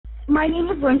My name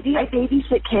is Lindsay. I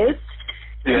babysit kids.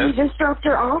 Yes. We just dropped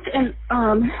her off, and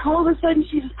all of a sudden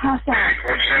she just passed out.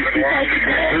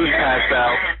 Who's passed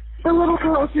out? The little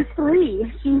girl, she's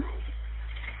 3.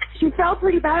 She felt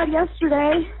pretty bad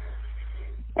yesterday,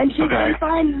 and she's been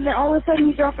fine. And then all of a sudden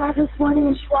we dropped her off this morning,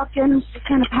 and she walked in and she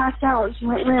kind of passed out, and she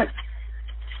went limp.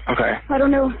 Okay. I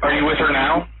don't know. Are you with her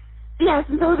now? Yes,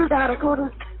 and told her dad. I called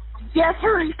her. Yes,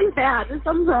 hurry, she's bad. There's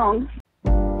something wrong.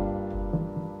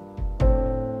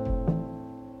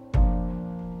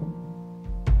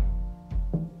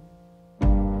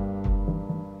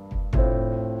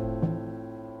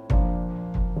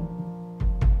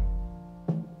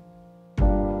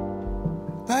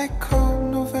 Like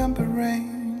cold November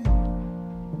rain,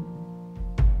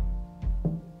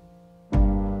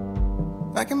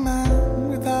 like a man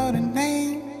without a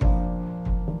name,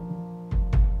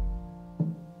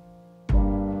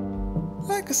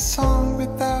 like a song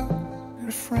without a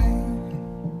refrain.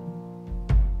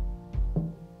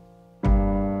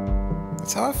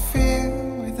 That's how I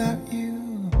feel without you.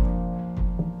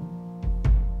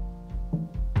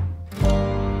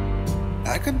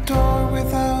 Like a door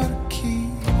without a key,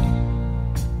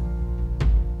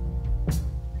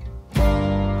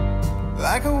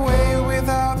 like a whale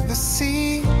without the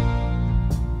sea,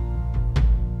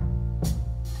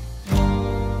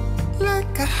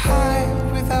 like a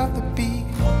hive without the bees.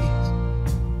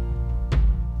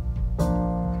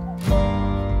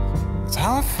 That's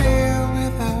how I feel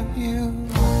without you.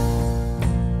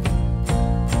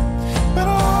 But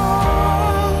oh,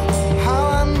 how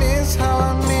I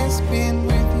miss being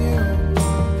with you.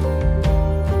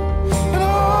 And oh,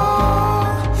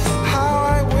 how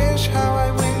I wish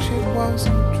it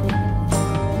wasn't true.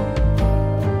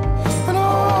 And oh,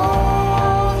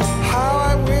 how I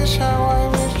wish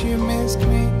you missed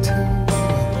me too.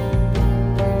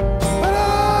 But I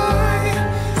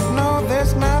know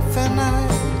there's nothing I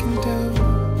can do,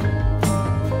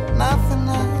 nothing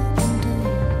I can do.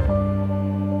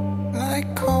 Like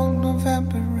cold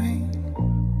November rain,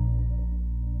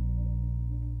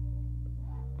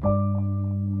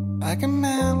 like a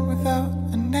man without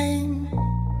a name,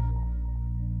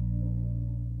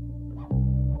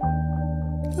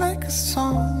 like a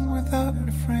song without a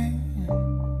refrain.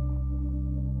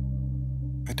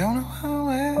 I don't know how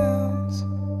else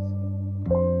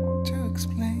to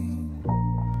explain.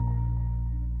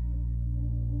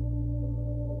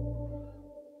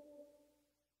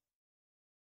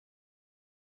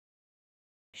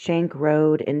 Shank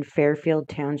Road in Fairfield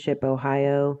Township,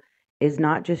 Ohio, is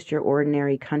not just your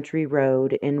ordinary country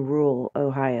road in rural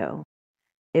Ohio.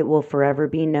 It will forever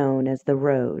be known as the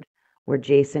road where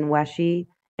Jason Wesche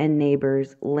and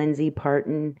neighbors Lindsay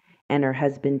Parton and her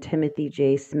husband Timothy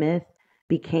J. Smith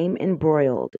became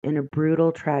embroiled in a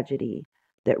brutal tragedy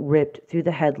that ripped through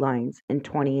the headlines in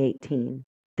 2018.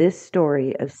 This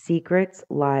story of secrets,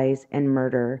 lies, and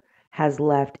murder has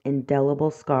left indelible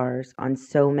scars on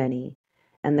so many,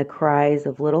 and the cries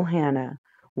of little Hannah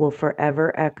will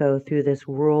forever echo through this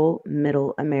rural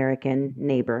middle American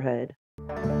neighborhood.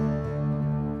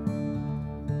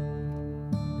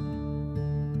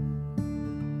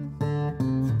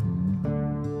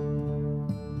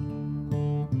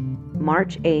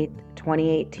 March 8,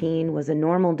 2018 was a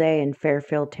normal day in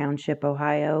Fairfield Township,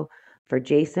 Ohio for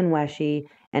Jason Wesche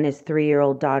and his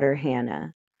 3-year-old daughter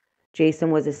Hannah.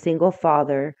 Jason was a single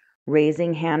father,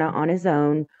 raising Hannah on his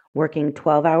own, working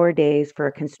 12-hour days for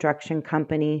a construction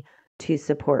company to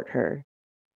support her.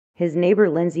 His neighbor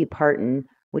Lindsay Parton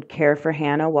would care for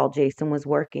Hannah while Jason was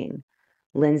working.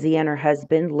 Lindsay and her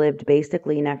husband lived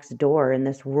basically next door in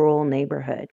this rural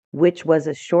neighborhood, which was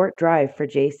a short drive for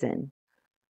Jason.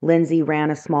 Lindsay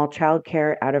ran a small child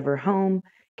care out of her home,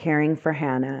 caring for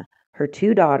Hannah, her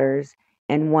 2 daughters,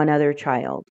 and 1 other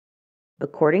child.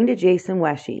 According to Jason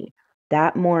Wesche,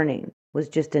 that morning was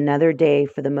just another day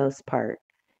for the most part.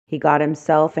 He got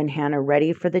himself and Hannah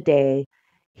ready for the day.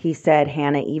 He said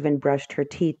Hannah even brushed her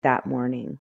teeth that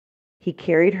morning. He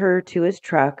carried her to his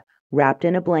truck, wrapped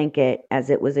in a blanket,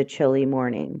 as it was a chilly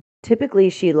morning.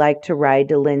 Typically, she liked to ride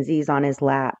to Lindsay's on his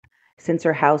lap, since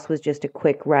her house was just a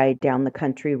quick ride down the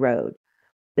country road.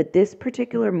 But this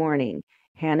particular morning,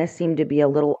 Hannah seemed to be a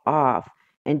little off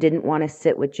and didn't want to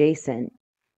sit with Jason.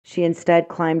 She instead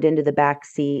climbed into the back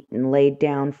seat and laid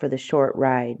down for the short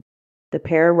ride. The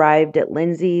pair arrived at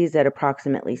Lindsay's at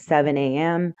approximately 7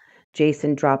 a.m.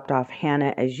 Jason dropped off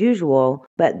Hannah as usual,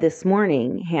 but this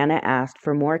morning Hannah asked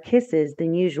for more kisses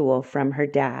than usual from her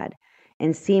dad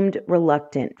and seemed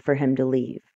reluctant for him to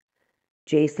leave.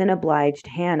 Jason obliged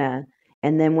Hannah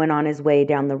and then went on his way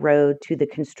down the road to the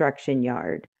construction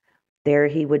yard. There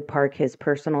he would park his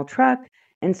personal truck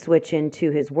and switch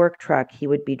into his work truck he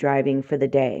would be driving for the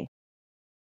day.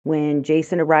 When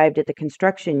Jason arrived at the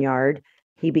construction yard,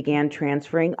 he began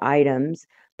transferring items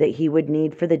that he would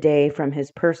need for the day from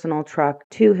his personal truck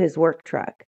to his work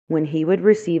truck. When he would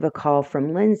receive a call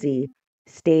from Lindsay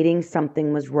stating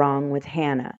something was wrong with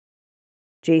Hannah,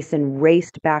 Jason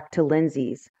raced back to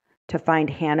Lindsay's to find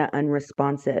Hannah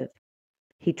unresponsive.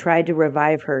 He tried to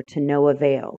revive her to no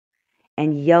avail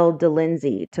and yelled to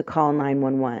Lindsay to call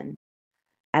 911.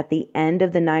 At the end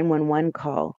of the 911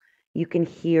 call, you can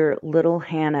hear little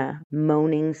Hannah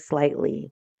moaning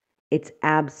slightly. It's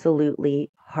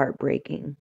absolutely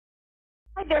heartbreaking.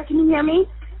 Hi there, can you hear me?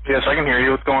 Yes, I can hear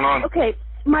you. What's going on? Okay,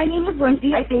 my name is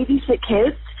Lindsay. I babysit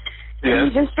kids. Yes.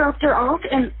 And we just dropped her off,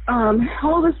 and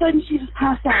all of a sudden she just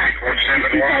passed out.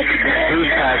 Who's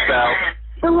passed out?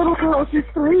 The little girl, she's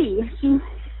 3.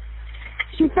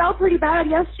 She felt pretty bad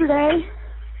yesterday,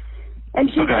 and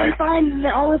she's been fine. And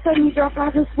then all of a sudden we dropped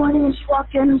off this morning, and she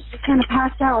walked in, and she kind of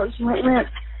passed out. She went limp.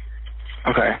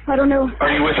 Okay. I don't know.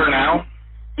 Are you with her now?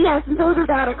 Yes, and told her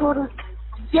dad. I called her.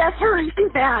 Yes, hurry,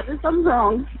 she's bad. There's something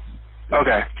wrong.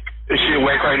 Okay. Is she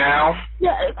awake right now?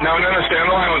 Yeah. No, stay on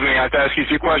the line with me. I have to ask you a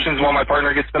few questions while my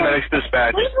partner gets the medics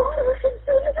dispatched.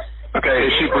 Okay,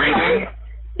 is she breathing?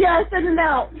 Yes, in and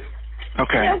out.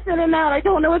 Okay. Yes, in and out. I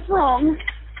don't know what's wrong.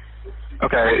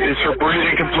 Okay, is her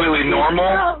breathing completely normal?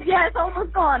 Oh, yes,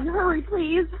 almost gone. Hurry,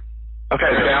 please.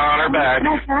 Okay, lay down on her back.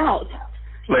 Knocked out.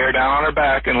 Lay her down on her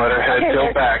back and let her head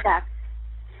tilt back.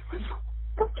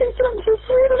 Okay, so I'm so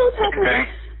sorry that what's happening. Okay.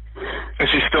 And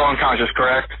she's still unconscious,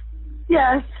 correct?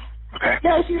 Yes. Okay.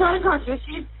 Yeah, she's unconscious.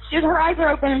 Her eyes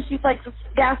are open and she's like just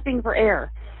gasping for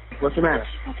air. What's the matter?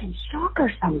 Fucking shock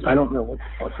or something. I don't know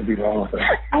what could be wrong with her.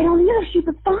 I don't either. She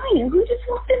was fine. Who just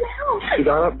walked in the house? She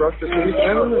got up, brushed her teeth.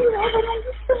 I don't know. I don't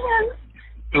understand.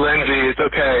 Lindsay, it's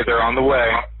okay. They're on the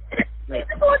way. She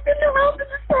just walked in the house and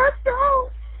just passed out.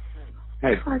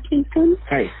 Hey. Parkinson.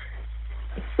 Hey.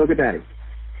 Look at Daddy.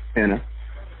 Hannah.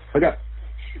 Look up.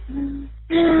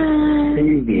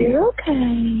 You're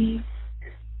okay.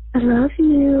 I love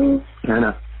you.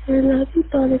 Hannah. I love you,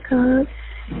 Buttercup.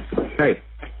 Hey.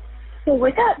 Hey,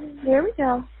 wake up. There we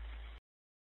go.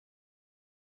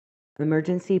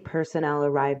 Emergency personnel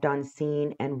arrived on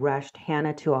scene and rushed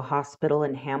Hannah to a hospital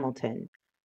in Hamilton.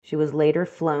 She was later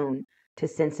flown to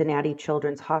Cincinnati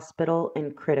Children's Hospital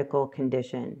in critical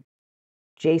condition.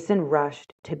 Jason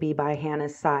rushed to be by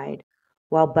Hannah's side,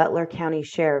 while Butler County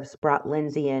sheriffs brought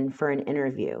Lindsay in for an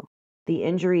interview. The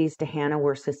injuries to Hannah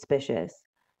were suspicious,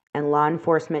 and law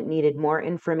enforcement needed more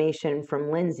information from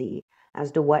Lindsay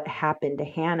as to what happened to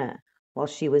Hannah while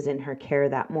she was in her care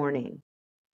that morning.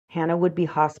 Hannah would be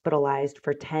hospitalized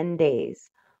for 10 days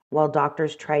while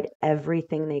doctors tried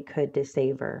everything they could to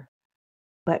save her.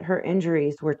 But her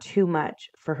injuries were too much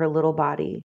for her little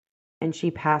body, and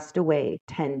she passed away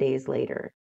 10 days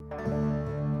later.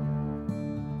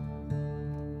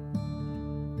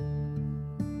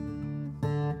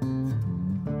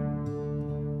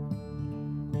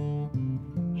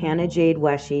 Hannah Jade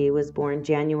Wesche was born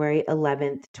January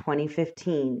 11,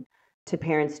 2015, to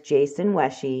parents Jason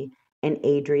Wesche and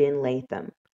Adrian Latham.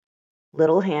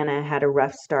 Little Hannah had a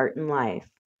rough start in life.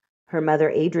 Her mother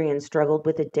Adrian struggled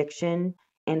with addiction,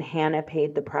 and Hannah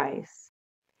paid the price.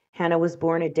 Hannah was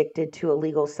born addicted to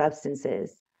illegal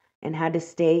substances and had to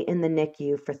stay in the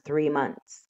NICU for 3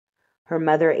 months. Her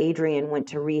mother Adrian went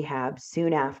to rehab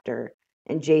soon after,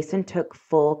 and Jason took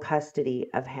full custody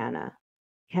of Hannah.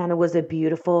 Hannah was a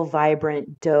beautiful,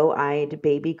 vibrant, doe-eyed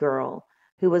baby girl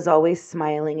who was always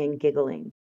smiling and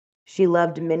giggling. She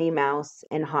loved Minnie Mouse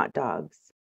and hot dogs.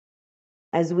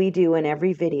 As we do in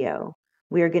every video,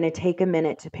 we are going to take a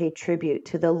minute to pay tribute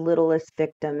to the littlest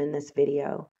victim in this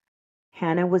video.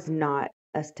 Hannah was not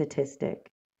a statistic,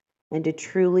 and to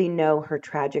truly know her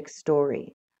tragic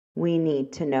story, we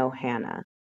need to know Hannah.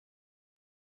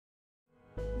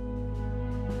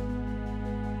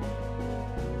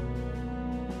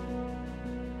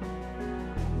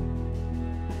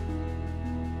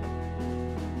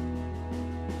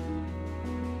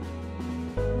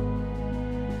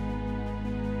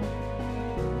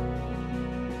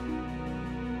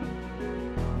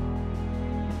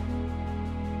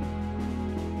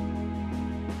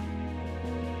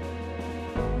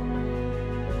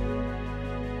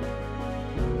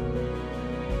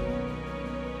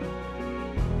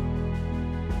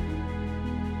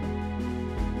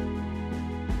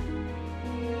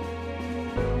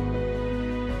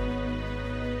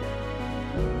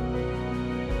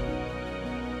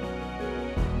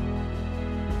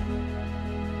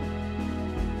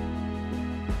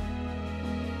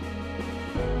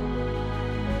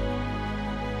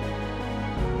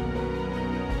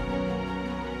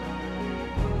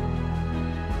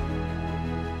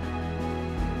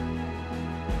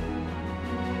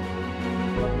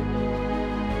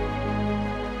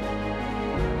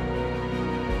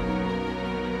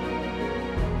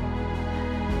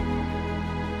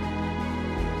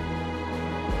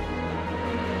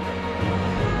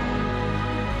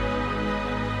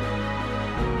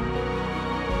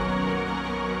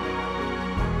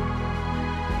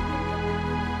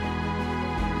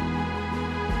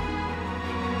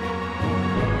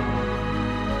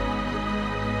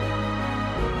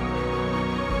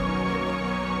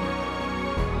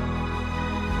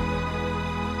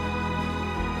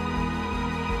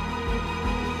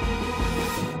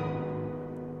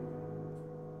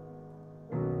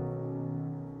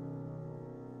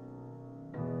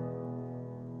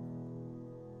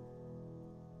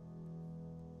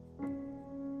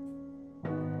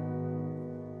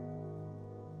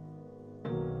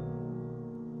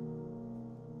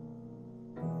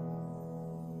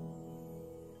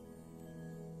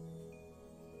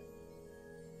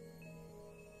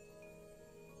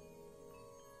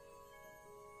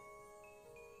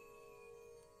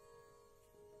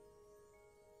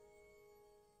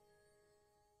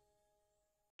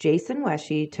 Jason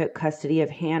Wesche took custody of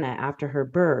Hannah after her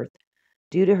birth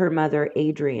due to her mother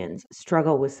Adrian's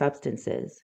struggle with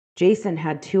substances. Jason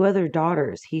had 2 other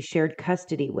daughters he shared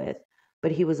custody with,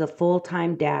 but he was a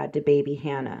full-time dad to baby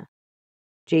Hannah.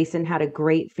 Jason had a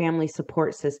great family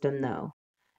support system, though.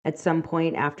 At some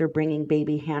point after bringing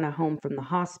baby Hannah home from the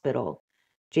hospital,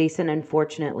 Jason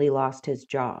unfortunately lost his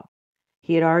job.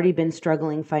 He had already been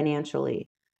struggling financially,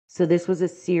 so this was a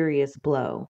serious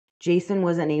blow. Jason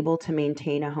wasn't able to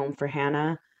maintain a home for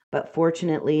Hannah, but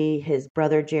fortunately, his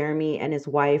brother Jeremy and his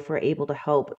wife were able to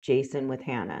help Jason with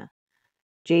Hannah.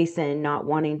 Jason, not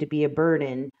wanting to be a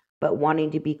burden, but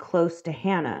wanting to be close to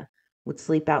Hannah, would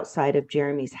sleep outside of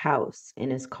Jeremy's house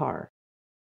in his car.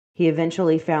 He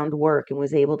eventually found work and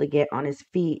was able to get on his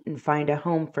feet and find a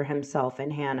home for himself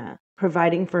and Hannah.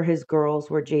 Providing for his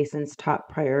girls were Jason's top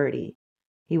priority.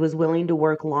 He was willing to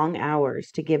work long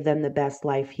hours to give them the best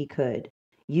life he could.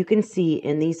 You can see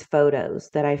in these photos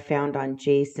that I found on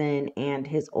Jason and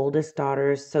his oldest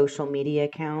daughter's social media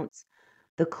accounts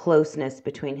the closeness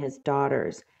between his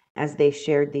daughters as they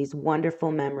shared these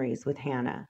wonderful memories with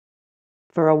Hannah.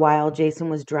 For a while, Jason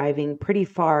was driving pretty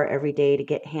far every day to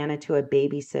get Hannah to a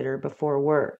babysitter before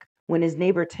work, when his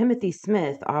neighbor Timothy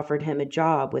Smith offered him a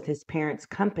job with his parents'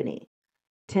 company,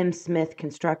 Tim Smith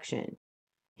Construction.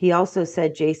 He also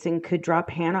said Jason could drop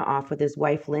Hannah off with his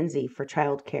wife Lindsay for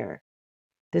childcare.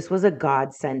 This was a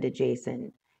godsend to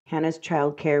Jason. Hannah's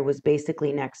childcare was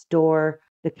basically next door.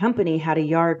 The company had a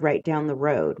yard right down the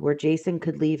road where Jason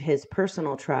could leave his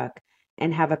personal truck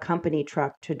and have a company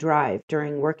truck to drive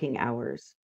during working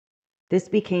hours. This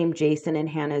became Jason and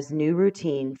Hannah's new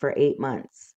routine for 8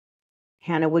 months.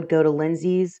 Hannah would go to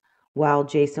Lindsay's while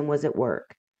Jason was at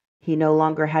work. He no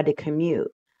longer had to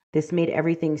commute. This made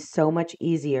everything so much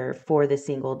easier for the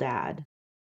single dad.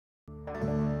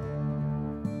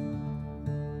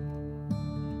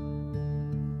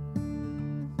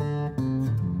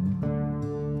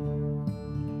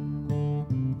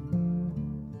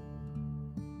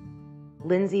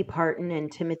 Lindsay Parton and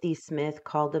Timothy Smith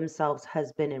called themselves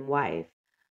husband and wife,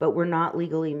 but were not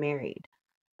legally married.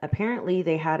 Apparently,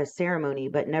 they had a ceremony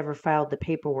but never filed the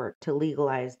paperwork to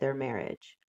legalize their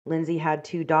marriage. Lindsay had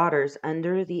 2 daughters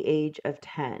under the age of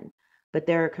 10, but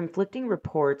there are conflicting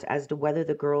reports as to whether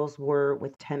the girls were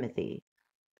with Timothy.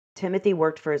 Timothy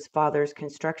worked for his father's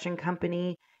construction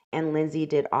company, and Lindsay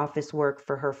did office work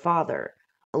for her father,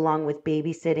 along with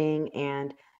babysitting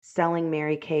and selling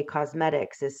Mary Kay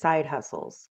cosmetics as side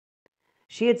hustles.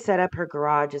 She had set up her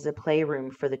garage as a playroom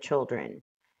for the children.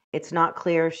 It's not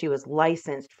clear if she was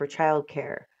licensed for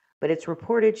childcare, but it's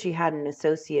reported she had an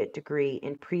associate degree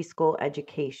in preschool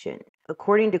education.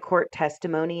 According to court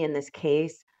testimony in this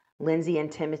case, Lindsay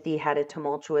and Timothy had a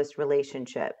tumultuous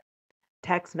relationship.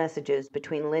 Text messages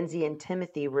between Lindsay and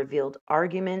Timothy revealed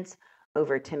arguments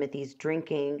over Timothy's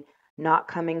drinking, not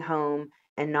coming home,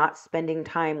 and not spending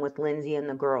time with Lindsay and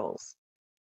the girls.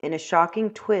 In a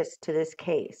shocking twist to this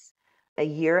case, a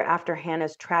year after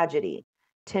Hannah's tragedy,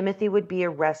 Timothy would be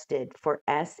arrested for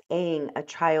SAing a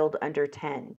child under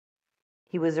 10.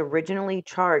 He was originally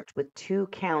charged with 2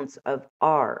 counts of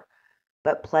R,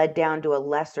 but pled down to a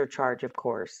lesser charge, of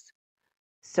course.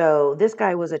 So this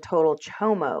guy was a total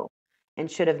chomo and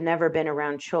should have never been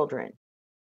around children.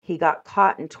 He got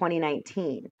caught in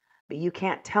 2019, but you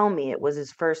can't tell me it was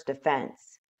his first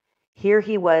offense. Here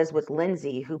he was with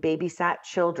Lindsay, who babysat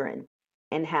children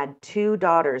and had 2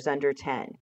 daughters under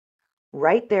 10.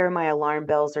 Right there, my alarm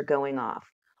bells are going off.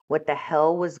 What the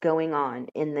hell was going on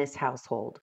in this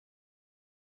household?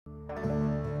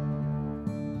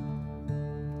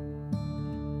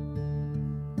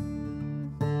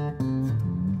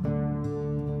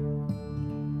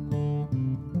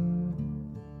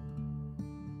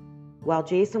 While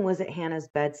Jason was at Hannah's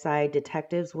bedside,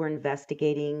 detectives were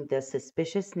investigating the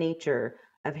suspicious nature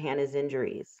of Hannah's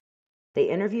injuries. They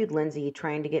interviewed Lindsay,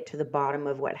 trying to get to the bottom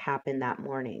of what happened that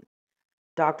morning.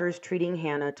 Doctors treating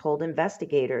Hannah told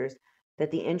investigators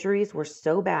that the injuries were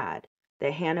so bad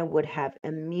that Hannah would have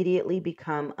immediately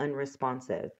become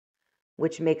unresponsive,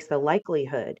 which makes the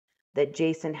likelihood that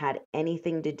Jason had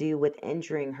anything to do with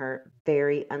injuring her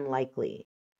very unlikely.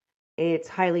 It's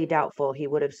highly doubtful he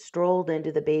would have strolled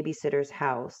into the babysitter's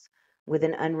house with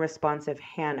an unresponsive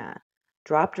Hannah,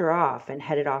 dropped her off, and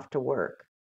headed off to work.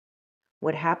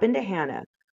 What happened to Hannah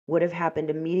would have happened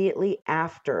immediately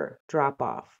after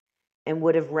drop-off and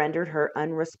would have rendered her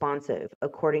unresponsive,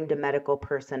 according to medical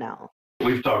personnel.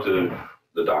 We've talked to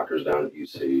the doctors down at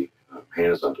UC.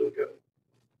 Hannah's not doing good.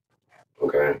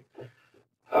 Okay?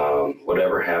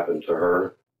 Whatever happened to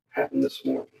her happened this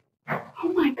morning.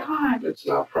 Oh my God. It's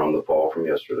not from the fall from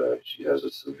yesterday. She has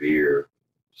a severe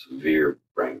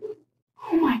brain bleed.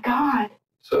 Oh my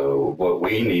So what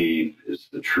we need is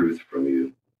the truth from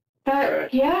you.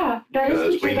 Yeah, that is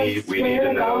the truth. Because we need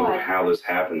to know how this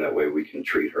happened. That way we can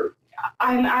treat her.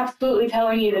 I'm absolutely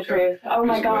telling you the truth. Oh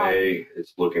my God. The way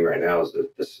it's looking right now is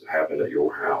that this happened at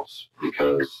your house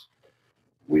because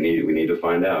we need to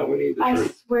find out. We need the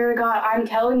truth. I swear to God, I'm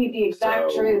telling you the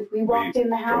exact truth. We walked in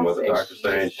the house. From what the doctor's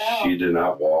saying, she did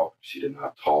not walk. She did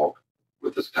not talk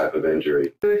with this type of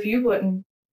injury. So if you wouldn't,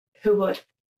 who would?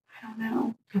 I don't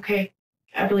know. Okay.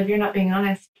 I believe you're not being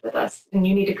honest with us, and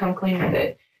you need to come clean with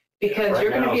it. Because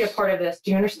you're going to be a part of this.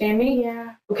 Do you understand me?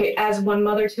 Yeah. Okay, as one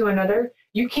mother to another,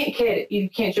 you can't kid. You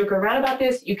can't joke around about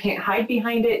this. You can't hide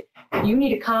behind it. You need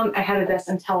to come ahead of this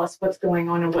and tell us what's going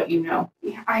on and what you know.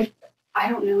 Yeah, I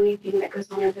don't know anything that goes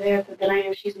on over there, but then I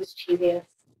know she's mischievous.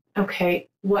 Okay,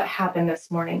 what happened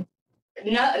this morning?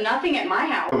 Nothing at my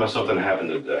house. About something that happened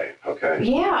today, okay?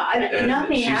 Yeah,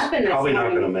 nothing happened this morning. Probably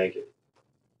morning. not going to make it.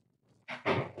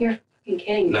 You're fucking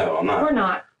kidding me. No, I'm not. We're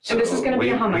not. So this is going to be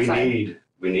a homicide.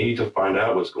 We need to find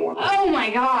out what's going on. Oh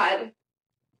my God.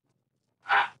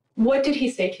 What did he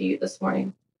say to you this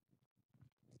morning?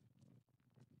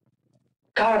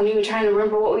 God, I'm even trying to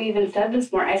remember what we even said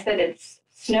this morning. I said it's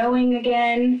snowing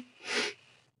again.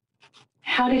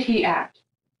 How did he act?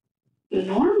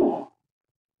 Normal.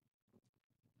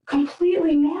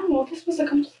 Completely normal. This was a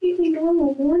completely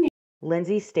normal morning.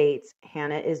 Lindsay states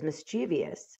Hannah is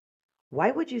mischievous.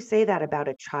 Why would you say that about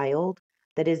a child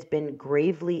that has been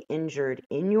gravely injured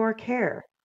in your care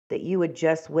that you had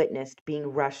just witnessed being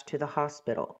rushed to the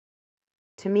hospital?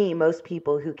 To me, most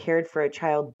people who cared for a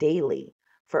child daily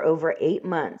for over 8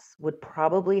 months would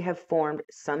probably have formed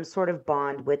some sort of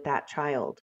bond with that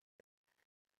child.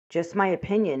 Just my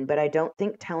opinion, but I don't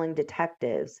think telling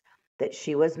detectives that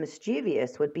she was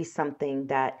mischievous would be something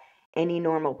that any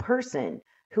normal person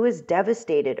who is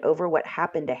devastated over what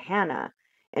happened to Hannah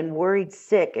and worried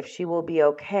sick if she will be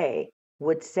okay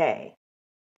would say.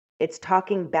 It's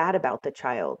talking bad about the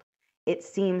child. It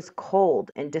seems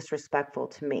cold and disrespectful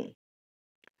to me.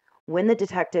 When the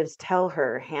detectives tell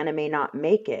her Hannah may not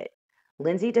make it,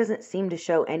 Lindsay doesn't seem to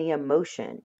show any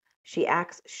emotion. She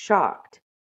acts shocked.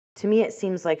 To me, it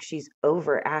seems like she's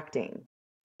overacting.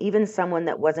 Even someone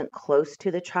that wasn't close to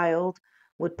the child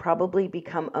would probably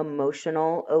become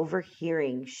emotional over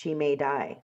hearing she may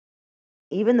die.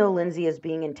 Even though Lindsay is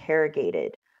being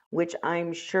interrogated, which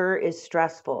I'm sure is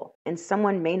stressful, and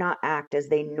someone may not act as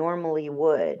they normally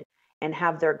would and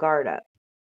have their guard up.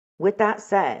 With that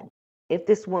said, if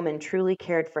this woman truly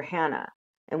cared for Hannah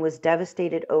and was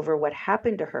devastated over what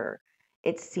happened to her,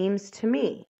 it seems to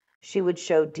me she would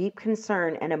show deep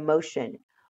concern and emotion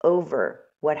over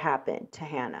what happened to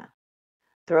Hannah.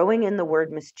 Throwing in the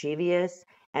word mischievous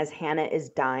as Hannah is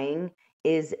dying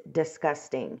is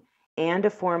disgusting and a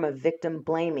form of victim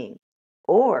blaming,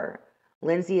 or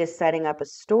Lindsay is setting up a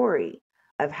story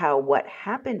of how what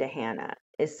happened to Hannah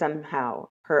is somehow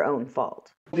her own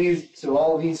fault. So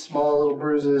all these small little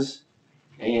bruises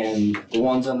and the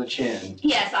ones on the chin.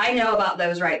 Yes, I know about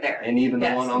those right there. And even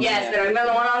the one on the neck. Yes, there was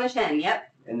the one on the chin,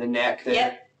 yep. And the neck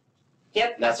there.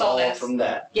 Yep, that's all from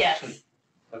that. Yes.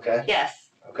 Okay. Yes.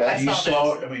 Okay. You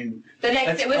saw, I mean, the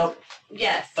next, it was,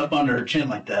 yes. Up under her chin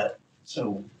like that.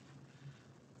 So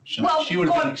well, she would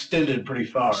have been extended pretty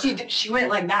far. She went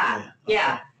like that.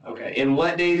 Yeah. Okay. And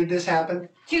what day did this happen?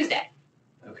 Tuesday.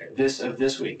 Okay.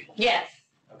 This week. Yes.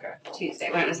 Okay.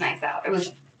 Tuesday when it was nice out. It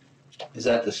was. Is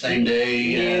that the same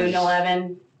day? Noon,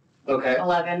 11. Okay.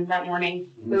 11 that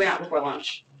morning. We went out before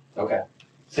lunch. Okay.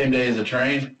 Same day as the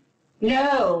train?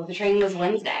 No, the train was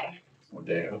Wednesday. What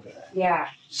day? Okay. Yeah.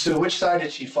 So which side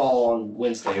did she fall on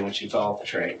Wednesday when she fell off the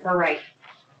train? Her right.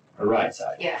 Her right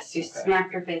side. Yes, she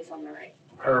smacked her face on the right.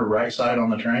 Her right side on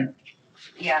the train?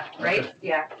 Yeah, right? Okay.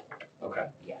 Yeah. Okay.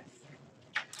 Yes.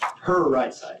 Her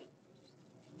right side.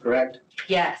 Correct?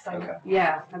 Yes. Okay.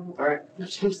 Yeah. All right.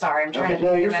 I'm sorry. I'm trying to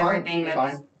no, think you're of fine. everything You're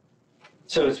that's... fine.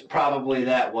 So it's probably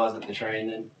that wasn't the train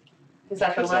then? Is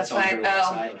that the left side?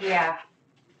 Oh, yeah.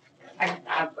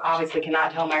 I obviously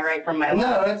cannot tell my right from my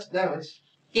left. No, it's...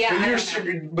 Yeah,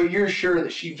 but you're sure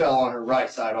that she fell on her right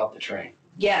side off the train?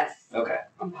 Yes. Okay.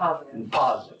 I'm positive.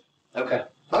 Positive. Okay.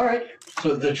 All right.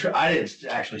 So I didn't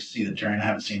actually see the train. I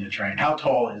haven't seen the train. How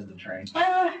tall is the train?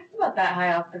 About that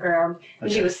high off the ground.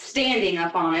 And she was standing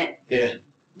up on it. Yeah.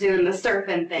 Doing the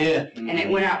surfing thing. Yeah. And it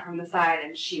went out from the side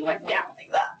and she went down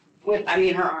like that. With,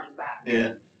 her arms back.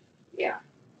 Yeah. Yeah.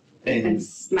 And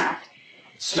smacked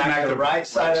the right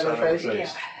side of her face?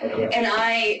 Yeah. Okay. And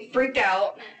I freaked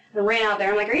out and ran out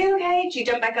there. I'm like, are you okay? She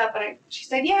jumped back up and she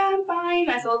said, yeah, I'm fine.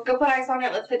 I said, let's go put ice on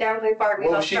it. Let's sit down and play fart.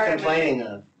 What was she complaining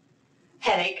of?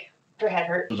 Headache. Her head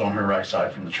hurt. It was on her right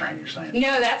side from the train, you're saying?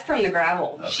 No, that's from the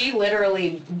gravel. Okay. She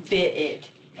literally bit it.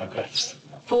 Okay.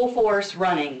 Full force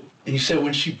running. And you said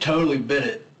when she totally bit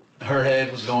it, her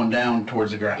head was going down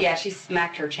towards the ground. Yeah, she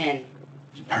smacked her chin.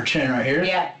 Her chin right here?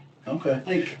 Yeah. Okay.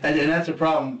 And that's the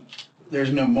problem.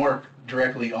 There's no mark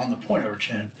directly on the point of her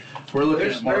chin. We're looking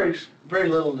at marks. Very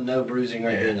little to no bruising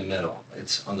right here in the middle.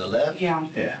 It's on the left.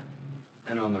 Yeah.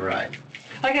 And on the right.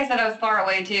 Like I said, I was far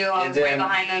away too. I was way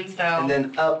behind them, so. And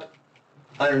then up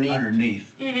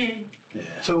underneath. Mm-hmm.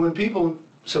 Yeah. So when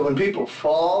people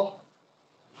fall,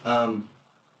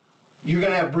 you're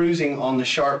gonna have bruising on the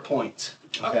sharp points.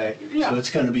 Okay. Yeah. So it's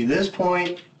gonna be this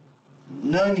point,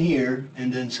 none here,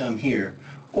 and then some here.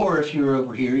 Or if you're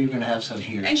over here, you're gonna have some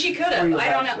here. And she could have. I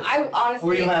don't know. I honestly,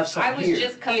 or you'll have some I was here.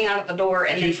 just coming out of the door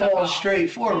and if then you fall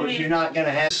straight forward, Mhm. you're not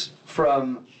gonna have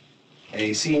from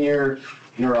a senior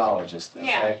neurologist. Okay?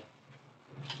 Yeah.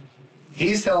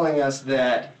 He's telling us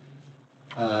that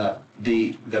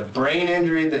the brain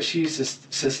injury that she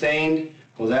sustained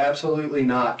was absolutely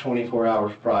not 24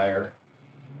 hours prior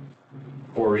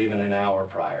or even an hour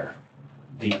prior.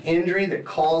 The injury that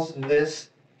caused this,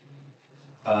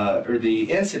 or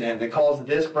the incident that caused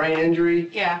this brain injury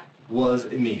was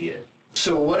immediate.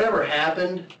 So whatever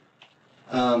happened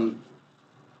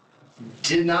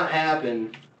did not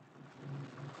happen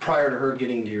prior to her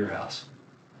getting to your house.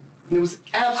 It was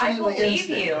absolutely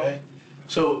instant. you. Okay.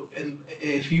 So, and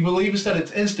if you believe us that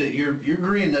it's instant, you're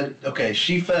agreeing that, okay,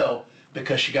 she fell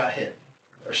because she got hit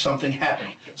or something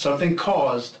happened. Something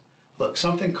caused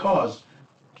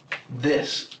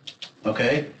this,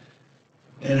 okay,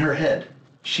 in her head.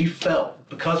 She fell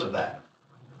because of that.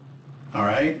 All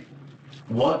right?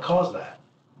 What caused that?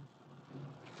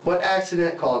 What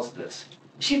accident caused this?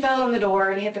 She fell in the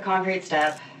door and hit the concrete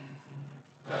step.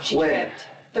 She tripped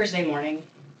Thursday morning.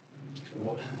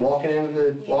 Walking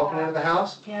into the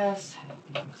house? Yes.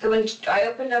 So when I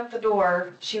opened up the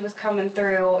door, she was coming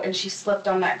through and she slipped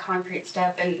on that concrete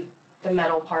step and the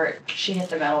metal part, she hit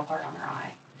the metal part on her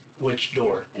eye. Which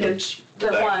door? And the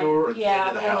back one, door or yeah,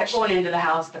 into the the one house? going into the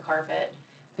house, the carpet.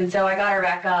 And so I got her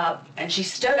back up and she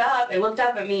stood up and looked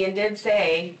up at me and did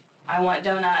say, I want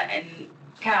donut and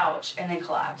couch, and then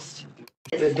collapsed.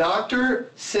 The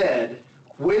doctor said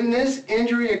when this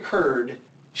injury occurred,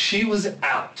 she was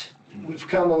out. We've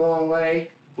come a long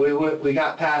way. We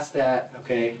got past that,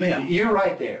 okay? Yeah. You're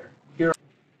right there.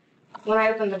 When I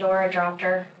opened the door, I dropped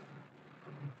her.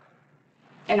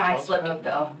 And I slipped and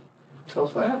fell. Tell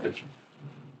us what happened.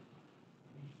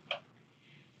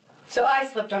 So I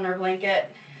slipped on her blanket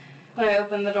when I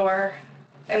opened the door,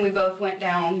 and we both went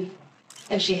down,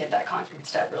 and she hit that concrete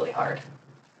step really hard.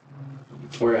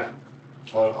 Where at?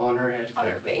 On her head? On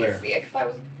her face, Where? yeah, because I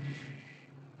was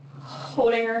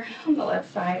holding her on the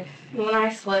left side. And when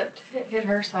I slipped, it hit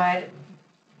her side.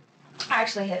 I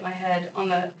actually hit my head on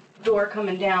the door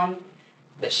coming down,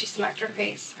 but she smacked her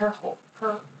face, her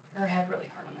head really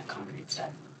hard on that concrete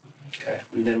step. Okay,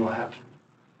 and then what happened?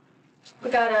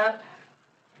 We got up.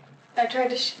 I tried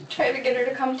to get her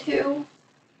to come to.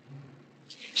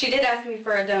 She did ask me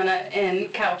for a donut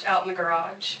and couch out in the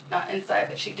garage, not inside,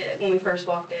 but she did when we first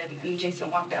walked in and Jason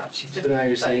walked out. She said, So now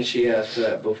you're saying she asked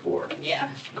that before?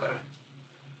 Yeah. Okay.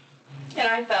 And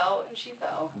I fell and she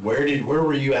fell. Where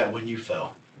were you at when you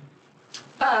fell?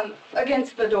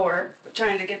 Against the door,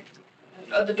 trying to get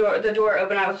the door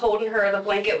open. I was holding her. The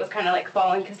blanket was kind of like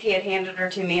falling because he had handed her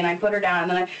to me, and I put her down,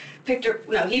 and then I picked her.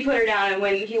 No, he put her down, and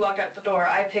when he walked out the door,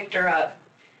 I picked her up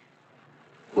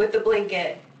with the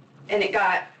blanket, and it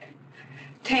got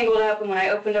tangled up. And when I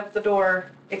opened up the door,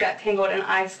 it got tangled, and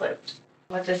I slipped.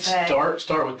 What to say?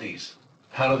 Start with these.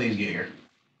 How do these get here?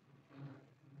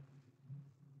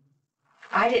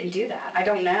 I didn't do that. I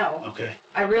don't know. Okay.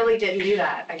 I really didn't do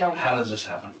that. I don't know. How does this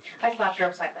happen? I slapped her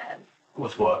upside the head.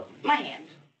 With what? My hand.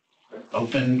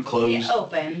 Open, closed? Yeah,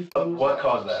 open. What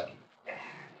caused that?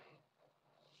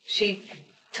 She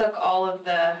took all of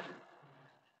the,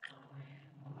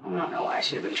 I don't know why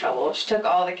she was in trouble. She took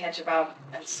all the ketchup out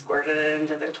and squirted it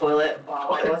into the toilet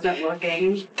while I wasn't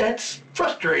looking. That's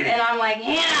frustrating. And I'm like,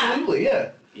 yeah. Absolutely,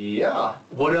 yeah. Yeah.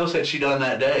 What else had she done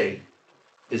that day?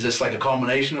 Is this like a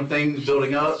culmination of things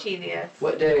building up? Mischievous.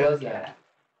 What day was that?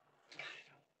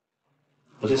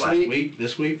 Was it last week?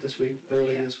 This week? This week?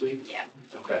 Early this week? Yeah.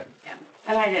 Okay. Yeah.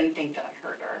 And I didn't think that I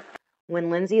hurt her. When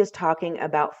Lindsay is talking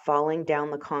about falling down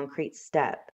the concrete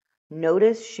step,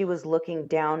 notice she was looking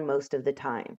down most of the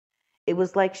time. It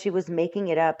was like she was making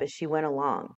it up as she went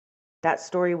along. That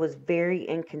story was very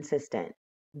inconsistent.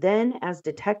 Then, as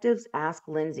detectives asked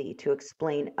Lindsay to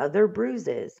explain other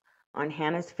bruises on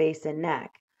Hannah's face and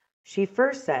neck, she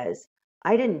first says,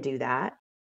 "I didn't do that.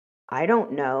 I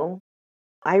don't know.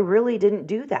 I really didn't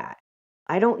do that.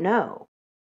 I don't know."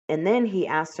 And then he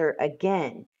asks her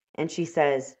again And she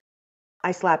says,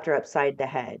 I slapped her upside the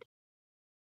head.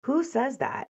 Who says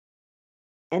that?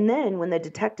 And then when the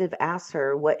detective asks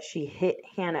her what she hit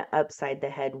Hannah upside the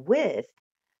head with,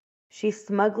 she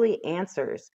smugly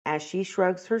answers as she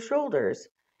shrugs her shoulders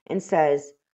and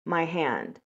says, my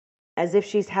hand, as if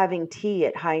she's having tea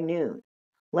at high noon.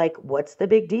 Like, what's the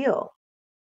big deal?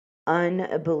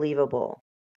 Unbelievable.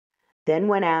 Then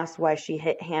when asked why she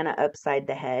hit Hannah upside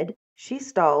the head, she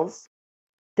stalls.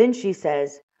 Then she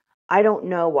says, I don't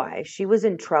know why. She was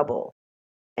in trouble.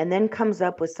 And then comes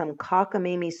up with some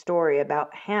cockamamie story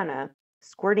about Hannah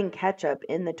squirting ketchup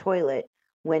in the toilet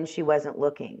when she wasn't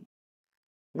looking.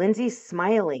 Lindsay's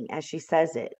smiling as she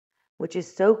says it, which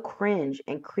is so cringe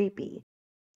and creepy.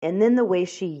 And then the way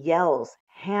she yells,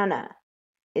 Hannah,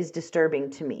 is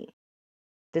disturbing to me.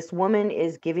 This woman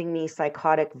is giving me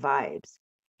psychotic vibes.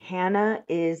 Hannah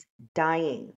is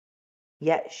dying,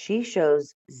 yet she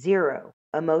shows zero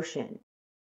emotion.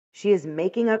 She is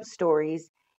making up stories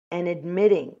and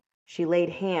admitting she laid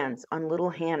hands on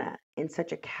little Hannah in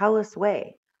such a callous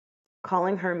way,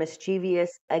 calling her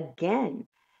mischievous again,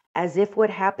 as if what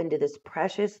happened to this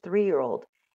precious 3-year-old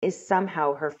is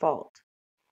somehow her fault.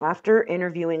 After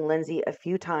interviewing Lindsay a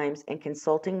few times and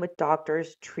consulting with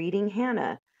doctors treating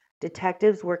Hannah,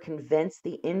 detectives were convinced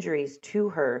the injuries to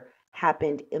her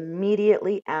happened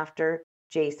immediately after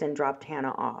Jason dropped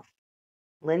Hannah off.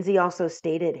 Lindsay also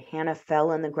stated Hannah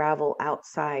fell in the gravel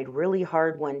outside really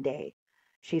hard one day.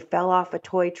 She fell off a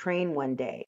toy train one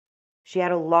day. She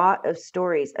had a lot of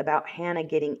stories about Hannah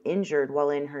getting injured while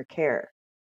in her care.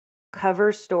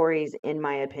 Cover stories, in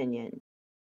my opinion.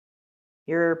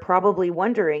 You're probably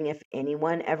wondering if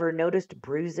anyone ever noticed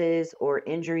bruises or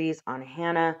injuries on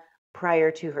Hannah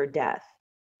prior to her death.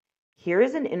 Here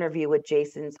is an interview with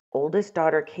Jason's oldest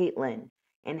daughter, Caitlin,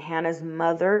 and Hannah's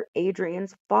mother,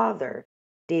 Adrian's father,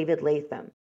 David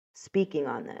Latham, speaking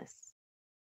on this.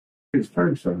 It's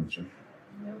 37, sir.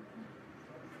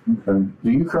 Okay.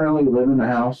 Do you currently live in the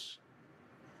house?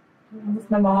 With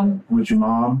my mom. With your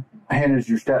mom? Hannah's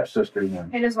your stepsister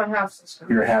then? Hannah's my half sister.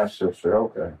 Your half sister,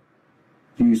 okay.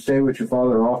 Do you stay with your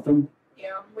father often?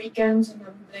 Yeah, weekends and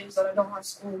the days that I don't have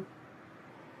school.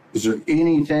 Is there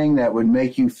anything that would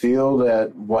make you feel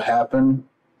that what happened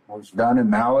was done in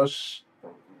malice?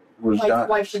 Was like, done?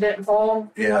 Like she didn't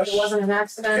fall? Yes. Like it wasn't an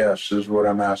accident? Yes, is what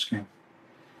I'm asking.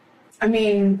 I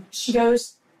mean, she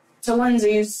goes to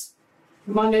Lindsay's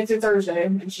Monday through Thursday,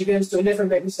 and she goes to a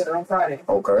different babysitter on Friday.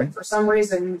 Okay. For some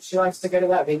reason, she likes to go to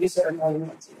that babysitter more than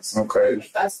Lindsay's. Okay.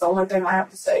 That's the only thing I have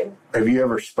to say. Have you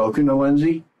ever spoken to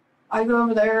Lindsay? I go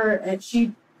over there, and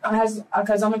she has,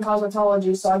 because I'm in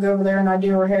cosmetology, so I go over there and I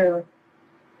do her hair.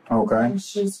 Okay. And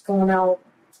she's going out.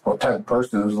 What type of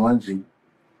person is Lindsay?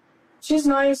 She's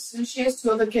nice, and she has 2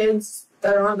 other kids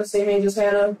that are around the same age as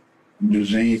Hannah.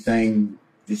 Does anything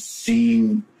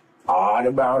seem odd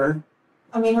about her?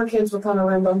 I mean, her kids were kind of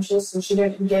rambunctious, and she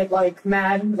didn't get, like,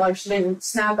 mad. Like, she didn't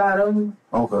snap at them.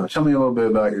 Okay. Tell me a little bit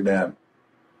about your dad.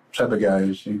 What type of guy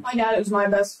is he? My dad was my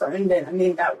best friend, and I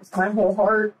mean, that was my whole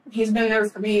heart. He's been there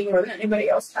for me more than anybody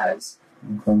else has.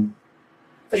 Okay.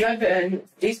 Because I've been,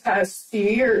 these past few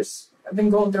years, I've been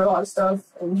going through a lot of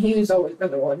stuff, and he's always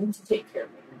been the one to take care of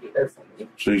me and be there for me.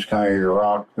 So he's kind of your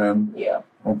rock then? Yeah.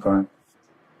 Okay.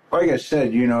 Like I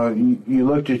said, you know, you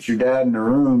looked at your dad in the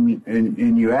room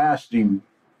and you asked him,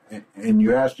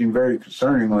 very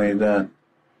concerningly that,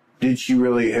 did she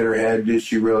really hit her head? Did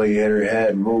she really hit her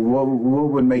head? Well, what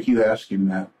would make you ask him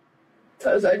that?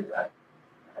 Because, I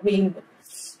mean,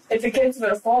 if the kid's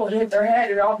going to fall and hit their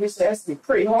head, it obviously has to be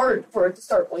pretty hard for it to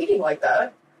start bleeding like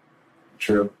that.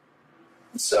 True.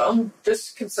 So I'm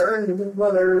just concerned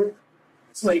whether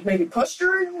somebody maybe pushed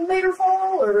her and made her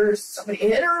fall, or somebody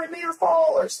hit her and made her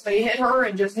fall, or somebody hit her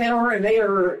and just hit her and made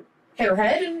her hit her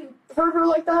head and hurt her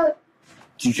like that.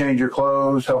 Did you change your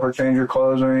clothes, help her change her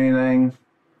clothes or anything?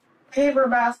 Gave her a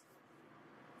bath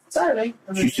Saturday.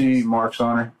 Did you see marks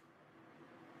on her?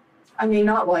 I mean,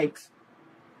 not like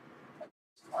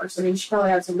marks. I mean, she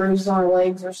probably had some bruises on her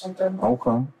legs or something.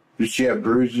 Okay. Did she have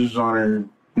bruises on her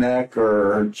neck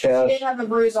or her chest? She did have a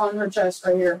bruise on her chest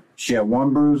right here. She had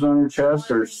one bruise on her chest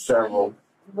or several?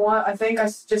 One, I think I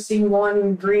just seen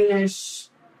one greenish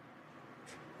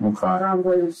brown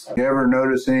bruise. You ever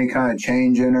notice any kind of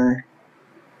change in her?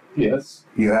 Yes.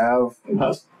 You have? In the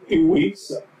last few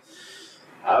weeks.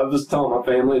 I was telling my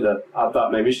family that I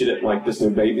thought maybe she didn't like this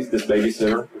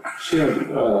babysitter. She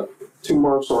had 2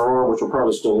 marks on her arm, which were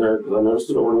probably still there because I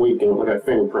noticed it over the weekend, like I had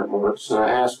fingerprint marks. And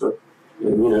I asked her,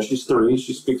 and you know, she's 3,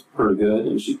 she speaks pretty good,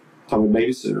 and she told me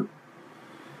babysitter.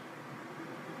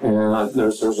 And I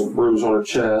noticed there was a bruise on her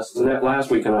chest. And that last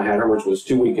weekend I had her, which was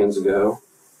 2 weekends ago,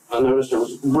 I noticed there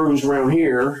was a bruise around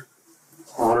here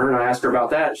on her, and I asked her about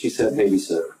that. She said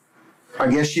babysitter. I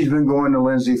guess she's been going to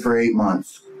Lindsay for 8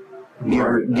 months.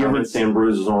 I've been seeing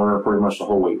bruises on her pretty much the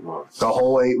whole 8 months. The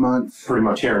whole 8 months? Pretty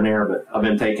much here and there, but I've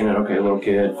been taking it, okay, little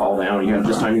kid, fall down.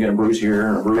 This time you got a bruise here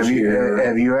and a bruise here.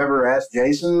 Have you ever asked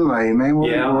Jason? Like,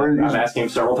 man, I've asked him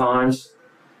several times.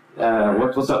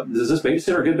 What's up? Is this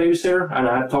babysitter a good babysitter? And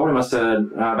I told him, I said,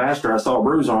 I've asked her, I saw a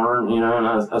bruise on her,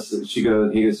 and I said,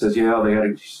 he says, yeah, they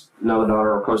had another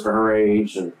daughter close to her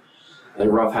age, and they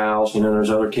rough house, there's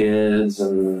other kids,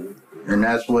 and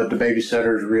that's what the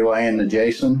babysitter's relaying to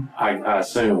Jason? I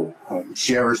assume.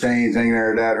 She ever say anything that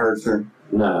her dad hurts her?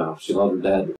 No, she loved her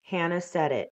dad. Hannah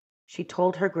said it. She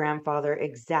told her grandfather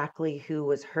exactly who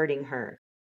was hurting her,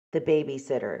 the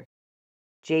babysitter.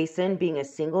 Jason, being a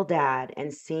single dad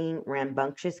and seeing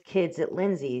rambunctious kids at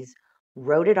Lindsay's,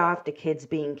 wrote it off to kids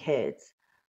being kids.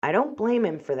 I don't blame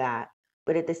him for that,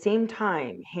 but at the same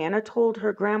time, Hannah told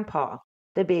her grandpa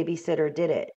the babysitter did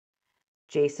it.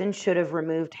 Jason should have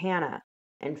removed Hannah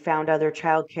and found other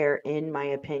childcare, in my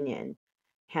opinion.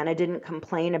 Hannah didn't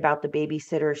complain about the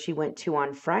babysitter she went to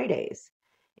on Fridays.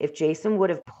 If Jason would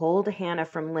have pulled Hannah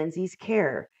from Lindsay's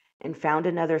care and found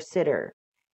another sitter,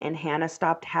 and Hannah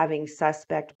stopped having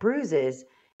suspect bruises,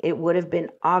 it would have been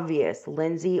obvious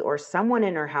Lindsay or someone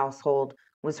in her household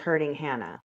was hurting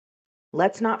Hannah.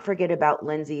 Let's not forget about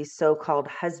Lindsay's so-called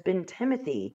husband,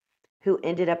 Timothy, who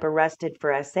ended up arrested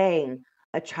for essaying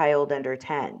a child under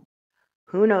 10.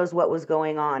 Who knows what was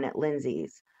going on at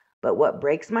Lindsay's, but what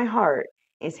breaks my heart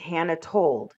is Hannah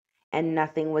told and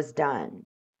nothing was done,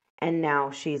 and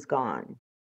now she's gone.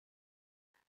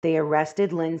 They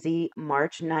arrested Lindsay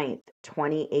March 9th,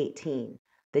 2018,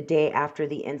 the day after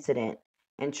the incident,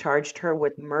 and charged her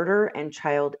with murder and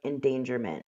child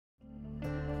endangerment.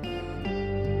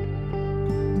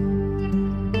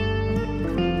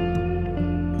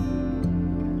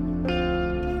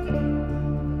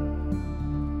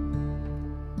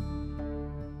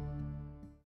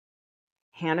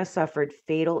 Hannah suffered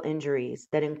fatal injuries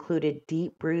that included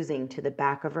deep bruising to the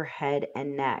back of her head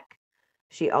and neck.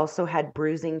 She also had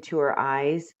bruising to her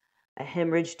eyes, a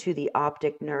hemorrhage to the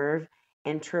optic nerve,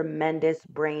 and tremendous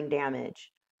brain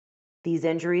damage. These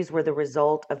injuries were the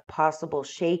result of possible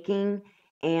shaking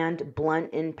and blunt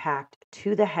impact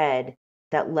to the head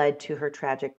that led to her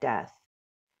tragic death.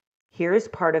 Here is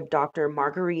part of Dr.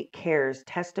 Marguerite Kerr's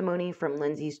testimony from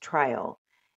Lindsay's trial,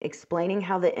 explaining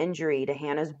how the injury to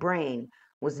Hannah's brain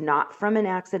was not from an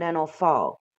accidental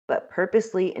fall, but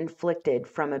purposely inflicted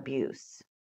from abuse.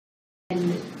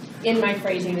 And in my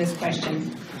phrasing this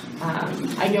question,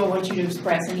 I don't want you to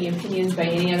express any opinions by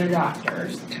any other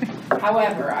doctors.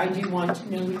 However, I do want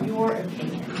to know your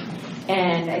opinion.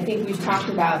 And I think we've talked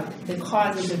about the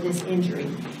causes of this injury.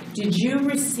 Did you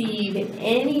receive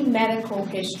any medical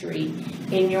history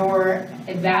in your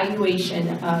evaluation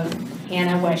of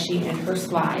Hannah Wesche and her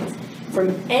slides from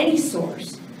any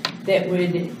source that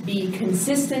would be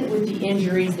consistent with the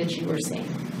injuries that you were seeing?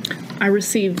 I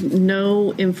received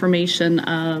no information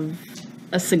of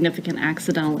a significant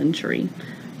accidental injury.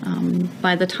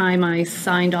 By the time I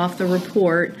signed off the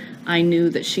report, I knew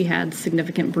that she had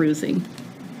significant bruising.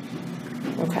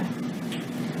 Okay.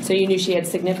 So you knew she had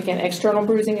significant external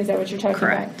bruising, is that what you're talking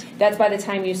about? Correct. That's by the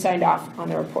time you signed off on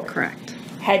the report? Correct.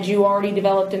 Had you already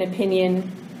developed an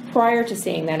opinion prior to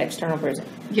seeing that external bruising?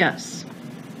 Yes.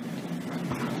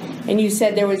 And you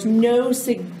said there was no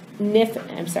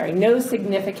significant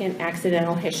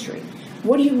accidental history.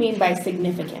 What do you mean by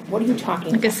significant? What are you talking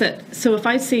about? Like I said, so if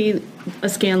I see a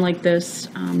scan like this,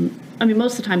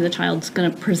 most of the time the child's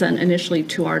going to present initially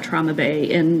to our trauma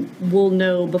bay, and we'll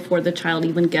know before the child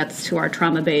even gets to our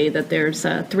trauma bay that there's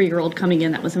a 3-year-old coming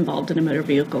in that was involved in a motor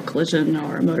vehicle collision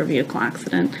or a motor vehicle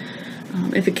accident.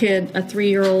 If a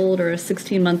 3-year-old or a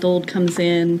 16-month-old comes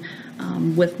in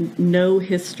with no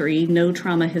history, no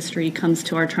trauma history, comes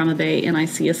to our trauma bay, and I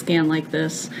see a scan like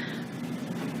this,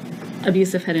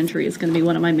 abusive head injury is going to be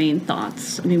one of my main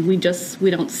thoughts. I mean, we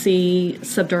don't see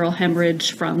subdural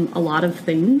hemorrhage from a lot of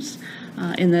things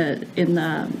in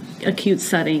the acute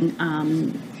setting.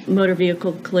 Motor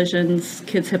vehicle collisions,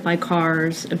 kids hit by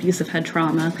cars, abusive head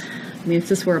trauma. I mean, if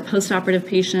this were a post-operative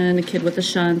patient, a kid with a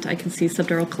shunt, I can see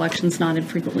subdural collections not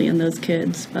infrequently in those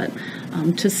kids. But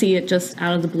to see it just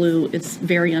out of the blue, it's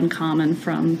very uncommon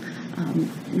from,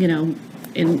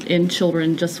 in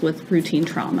children just with routine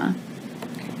trauma.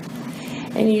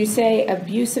 And you say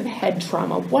abusive head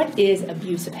trauma. What is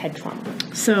abusive head trauma?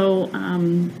 So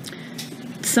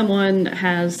someone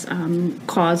has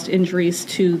caused injuries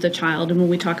to the child, and when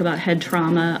we talk about head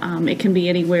trauma, it can be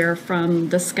anywhere from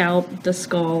the scalp, the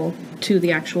skull, to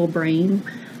the actual brain.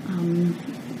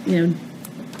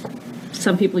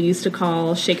 some people used to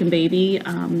call shaken baby.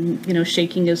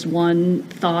 Shaking is one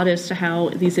thought as to how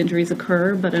these injuries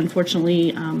occur, but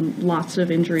unfortunately, lots of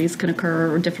injuries can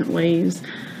occur different ways.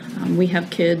 We have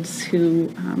kids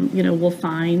who, will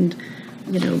find,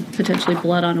 potentially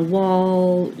blood on a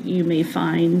wall. You may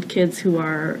find kids who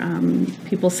are,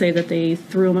 people say that they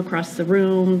threw them across the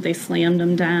room, they slammed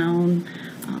them down.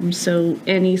 So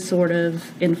any sort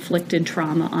of inflicted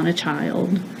trauma on a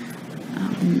child.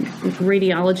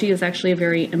 Radiology is actually a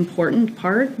very important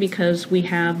part because we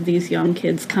have these young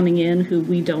kids coming in who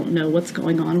we don't know what's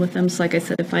going on with them. So like I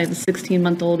said, if I have a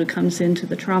 16-month-old who comes into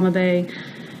the trauma bay,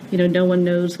 no one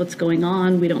knows what's going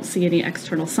on. We don't see any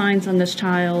external signs on this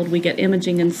child. We get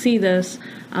imaging and see this.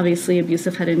 Obviously,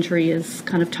 abusive head injury is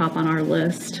kind of top on our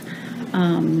list.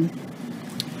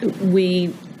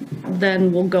 We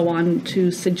then will go on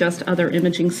to suggest other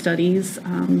imaging studies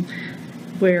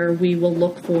where we will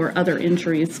look for other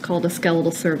injuries called a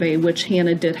skeletal survey, which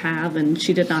Hannah did have, and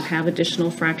she did not have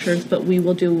additional fractures, but we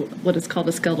will do what is called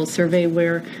a skeletal survey,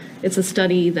 where it's a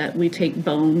study that we take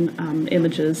bone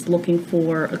images looking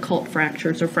for occult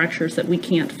fractures or fractures that we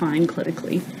can't find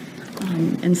clinically.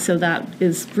 And so that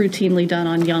is routinely done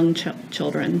on young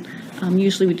children.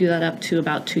 Usually we do that up to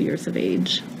about 2 years of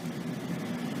age.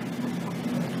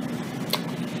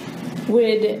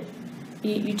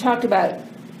 You talked about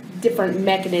different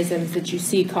mechanisms that you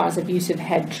see cause abusive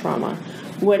head trauma.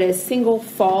 Would a single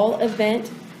fall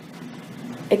event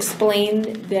explain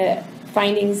the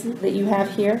findings that you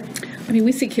have here? I mean,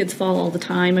 we see kids fall all the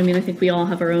time. I mean, I think we all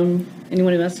have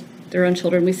anyone who has their own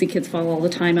children, we see kids fall all the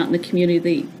time out in the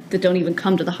community that don't even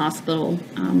come to the hospital.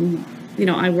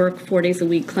 I work 4 days a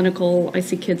week clinical. I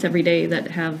see kids every day that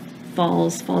have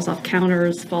falls off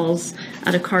counters, falls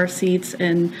out of car seats,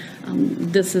 and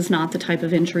this is not the type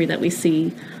of injury that we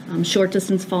see. Short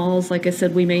distance falls, like I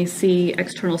said, we may see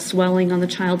external swelling on the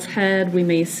child's head. We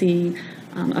may see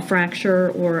a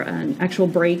fracture or an actual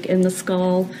break in the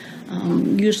skull.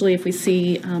 Usually if we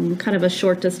see kind of a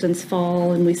short distance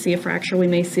fall and we see a fracture, we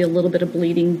may see a little bit of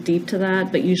bleeding deep to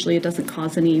that, but usually it doesn't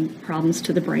cause any problems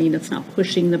to the brain. It's not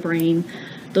pushing the brain.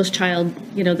 The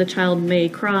child may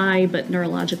cry, but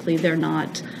neurologically they're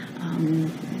not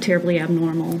terribly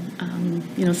abnormal.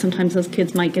 Sometimes those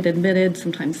kids might get admitted,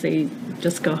 sometimes they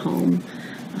just go home.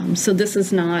 So this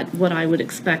is not what I would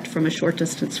expect from a short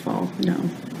distance fall, no.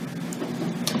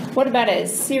 What about a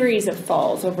series of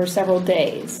falls over several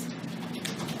days?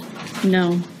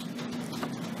 No.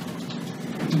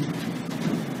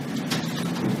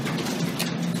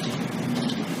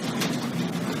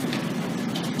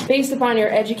 Based upon your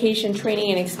education,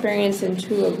 training, and experience, and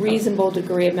to a reasonable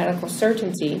degree of medical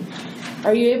certainty,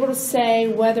 are you able to say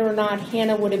whether or not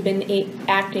Hannah would have been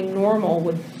acting normal,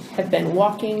 would have been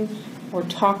walking or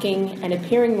talking and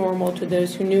appearing normal to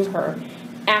those who knew her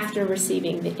after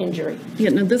receiving the injury?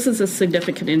 Yeah, no, this is a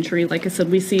significant injury. Like I said,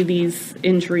 we see these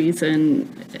injuries in,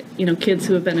 kids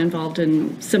who have been involved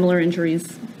in similar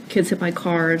injuries, kids hit by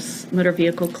cars, motor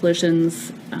vehicle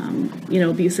collisions,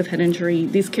 abusive head injury.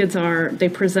 These kids they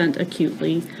present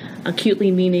acutely. Acutely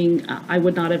meaning I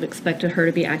would not have expected her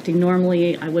to be acting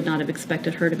normally. I would not have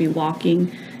expected her to be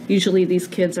walking. Usually these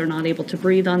kids are not able to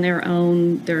breathe on their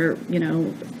own. They're,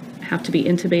 have to be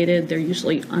intubated. They're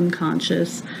usually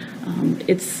unconscious.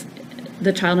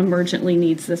 The child emergently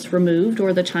needs this removed,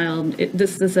 or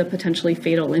this is a potentially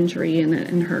fatal injury, and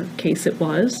in her case it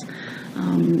was.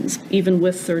 Even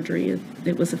with surgery,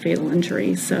 it was a fatal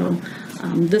injury. So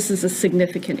this is a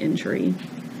significant injury.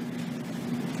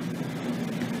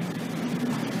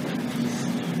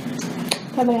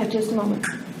 Come back just a moment.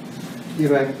 You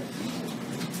back.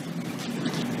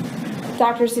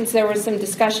 Doctor, since there was some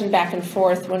discussion back and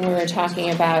forth when we were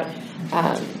talking about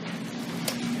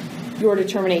your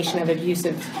determination of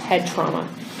abusive head trauma,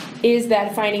 is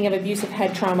that finding of abusive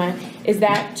head trauma, is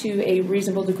that to a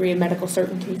reasonable degree of medical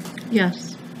certainty?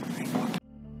 Yes.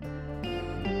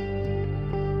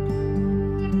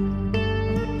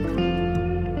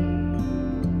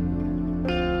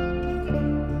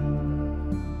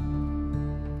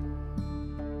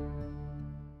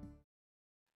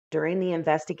 During the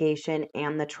investigation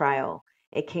and the trial,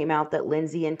 it came out that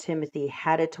Lindsay and Timothy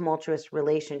had a tumultuous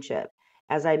relationship,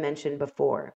 as I mentioned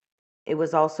before. It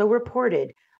was also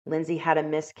reported Lindsay had a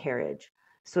miscarriage,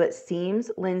 so it seems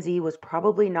Lindsay was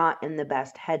probably not in the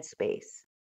best headspace.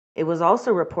 It was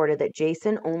also reported that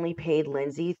Jason only paid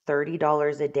Lindsay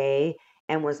 $30 a day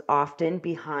and was often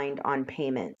behind on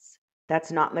payments.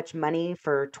 That's not much money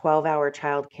for 12-hour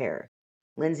childcare.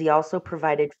 Lindsay also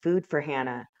provided food for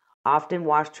Hannah, often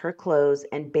washed her clothes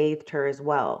and bathed her as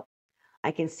well.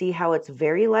 I can see how it's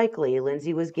very likely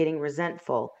Lindsay was getting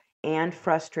resentful and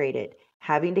frustrated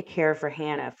having to care for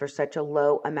Hannah for such a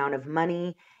low amount of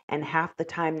money, and half the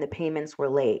time the payments were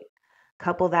late.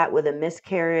 Couple that with a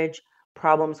miscarriage,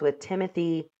 problems with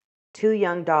Timothy, 2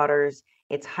 young daughters,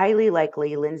 it's highly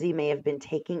likely Lindsay may have been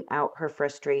taking out her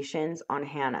frustrations on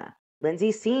Hannah.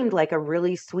 Lindsay seemed like a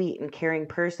really sweet and caring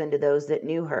person to those that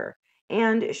knew her,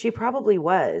 and she probably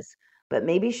was, but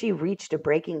maybe she reached a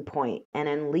breaking point and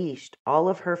unleashed all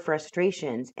of her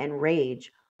frustrations and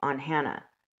rage on Hannah.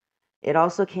 It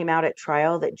also came out at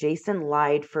trial that Jason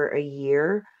lied for a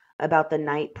year about the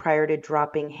night prior to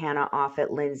dropping Hannah off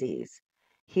at Lindsay's.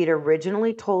 He'd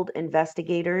originally told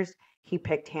investigators he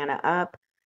picked Hannah up,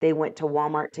 they went to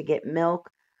Walmart to get milk,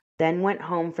 then went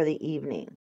home for the evening.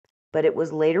 But it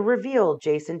was later revealed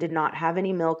Jason did not have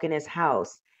any milk in his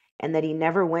house and that he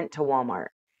never went to Walmart.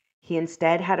 He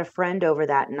instead had a friend over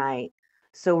that night.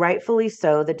 So rightfully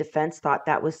so, the defense thought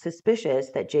that was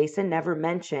suspicious that Jason never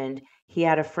mentioned he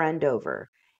had a friend over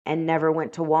and never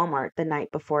went to Walmart the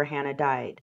night before Hannah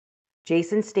died.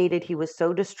 Jason stated he was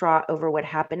so distraught over what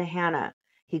happened to Hannah,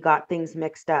 he got things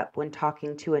mixed up when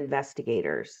talking to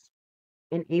investigators.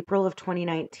 In April of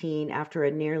 2019, after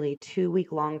a nearly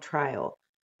 2-week-long trial,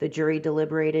 the jury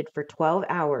deliberated for 12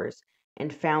 hours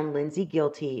and found Lindsay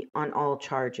guilty on all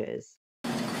charges.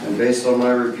 And based on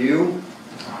my review,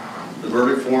 the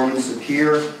verdict forms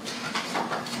appear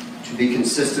to be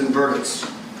consistent verdicts.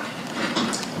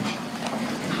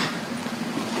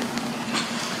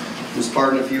 Ms.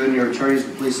 Pardon, if you and your attorneys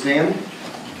would please stand.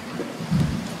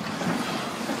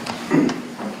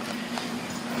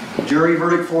 Jury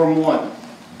verdict form 1.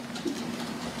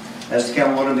 As to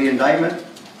count 1 of the indictment,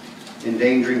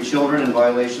 endangering children in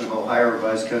violation of Ohio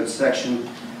Revised Code section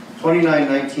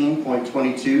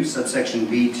 2919.22, subsection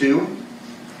B2,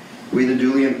 we, the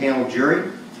duly impaneled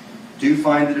jury, do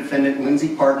find the defendant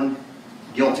Lindsay Parton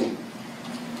guilty.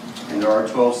 And there are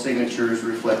 12 signatures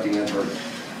reflecting that verdict.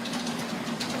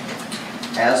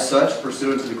 As such,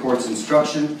 pursuant to the court's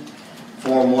instruction,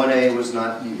 Form 1A was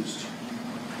not used.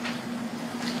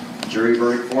 Jury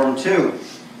verdict Form 2.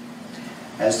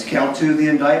 As to count 2 of the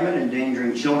indictment,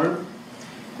 endangering children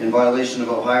in violation of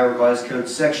Ohio Revised Code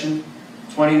section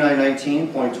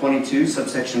 2919.22,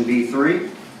 subsection B3,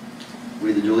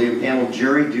 we, the duly impaneled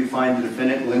jury, do find the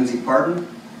defendant Lindsay Parton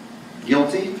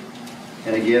guilty.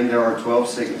 And again, there are 12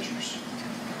 signatures.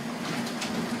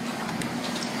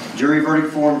 Jury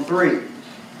verdict Form 3.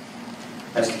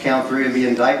 As to count 3 of the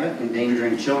indictment,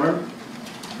 endangering children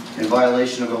in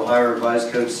violation of Ohio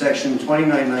Revised Code section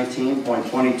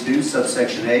 2919.22,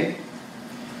 subsection A,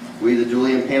 we, the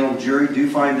duly impaneled jury, do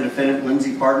find the defendant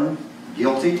Lindsay Parton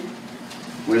guilty,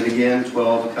 with again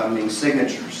 12 accompanying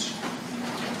signatures.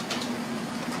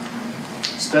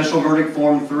 Special verdict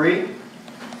Form 3.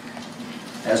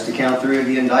 As to count 3 of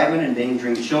the indictment,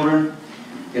 endangering children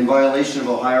in violation of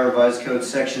Ohio Revised Code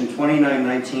section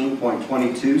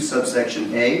 2919.22,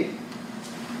 subsection A,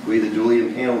 we, the duly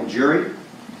impaneled jury,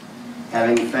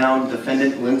 having found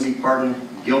defendant Lindsay Parton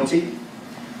guilty,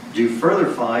 do further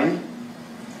find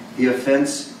the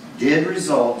offense did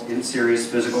result in serious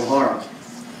physical harm,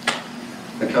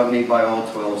 accompanied by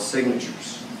all 12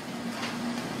 signatures.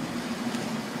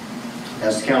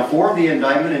 As to count 4 of the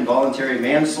indictment, involuntary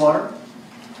manslaughter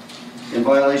in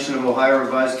violation of Ohio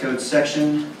Revised Code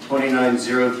section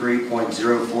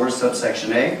 2903.04,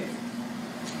 subsection A,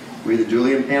 we, the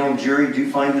duly impaneled jury,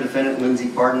 do find the defendant Lindsay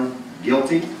Parton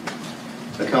guilty,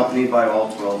 accompanied by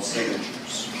all 12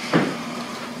 signatures.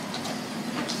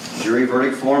 Jury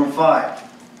verdict Form 5.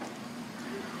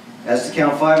 As to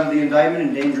count 5 of the indictment,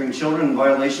 endangering children in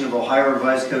violation of Ohio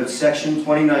Revised Code section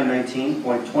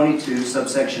 2919.22,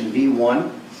 subsection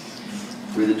B1,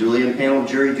 we, the duly impaneled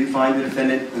jury, do find the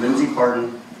defendant Lindsay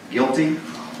Parton guilty,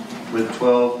 with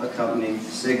 12 accompanying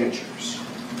signatures.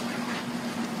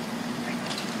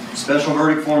 Special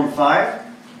verdict Form 5.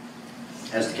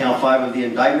 As to count 5 of the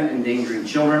indictment, endangering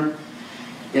children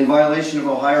in violation of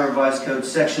Ohio Revised Code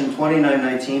section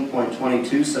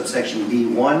 2919.22, subsection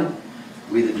B1,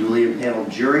 we, the duly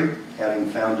impaneled jury, having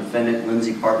found defendant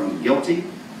Lindsay Parton guilty,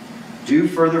 do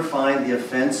further find the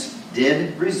offense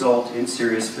did result in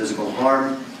serious physical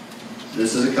harm.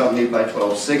 This is accompanied by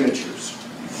 12 signatures.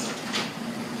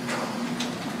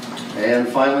 And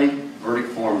finally,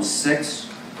 verdict Form 6.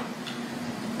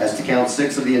 As to count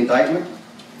 6 of the indictment,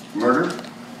 murder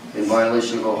in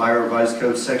violation of Ohio Revised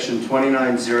Code section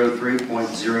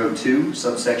 2903.02,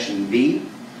 subsection B,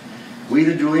 we,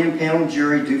 the duly impaneled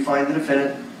jury, do find the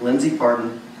defendant Lindsay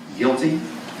Parton guilty.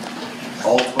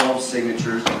 All 12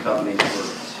 signatures accompany the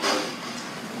verdict.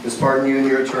 Ms. Parton, you and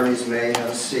your attorneys may have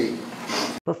a seat.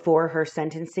 Before her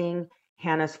sentencing,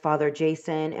 Hannah's father,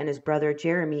 Jason, and his brother,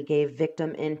 Jeremy, gave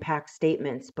victim impact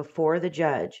statements before the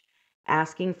judge,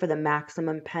 asking for the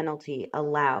maximum penalty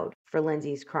allowed for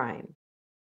Lindsay's crime.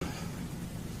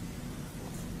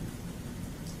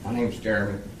 My name's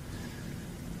Jeremy.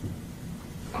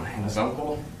 I'm Hannah's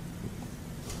uncle,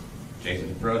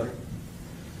 Jason's brother.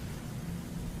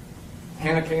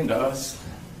 Hannah came to us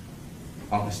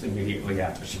almost immediately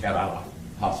after she got out of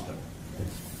the hospital.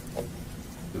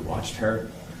 We watched her.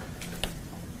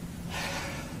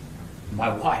 My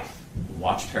wife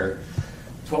watched her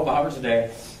 12 hours a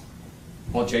day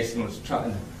while Jason was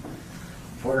trying to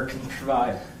work and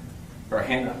provide for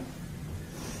Hannah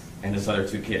and his other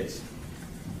 2 kids.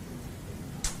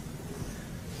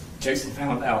 Jason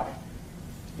found out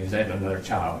he was having another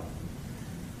child.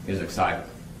 He was excited,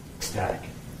 ecstatic,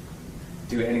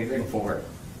 do anything for it.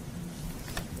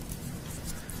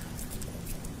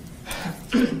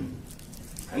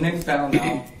 And then found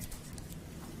out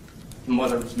the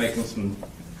mother was making some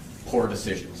poor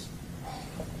decisions.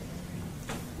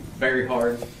 Very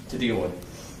hard to deal with.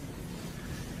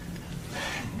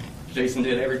 Jason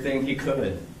did everything he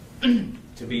could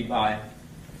to be by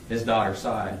his daughter's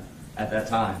side at that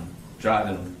time,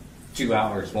 driving 2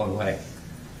 hours one way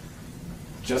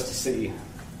just to see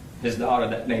his daughter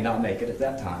that may not make it at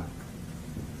that time.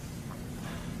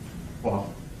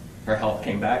 Well, her health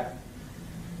came back.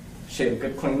 She had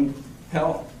good, clean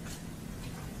health.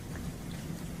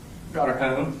 Got her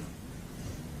home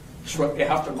shortly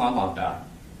after my mom died.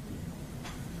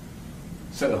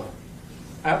 So,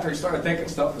 after he started thinking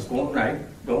stuff was going right,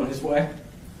 going his way,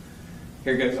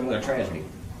 here goes another tragedy.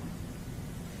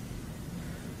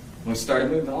 When we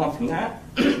started moving on from that,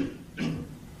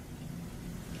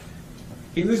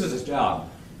 he loses his job.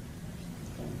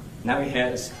 Now he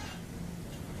has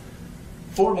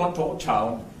a 4-month-old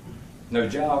child, no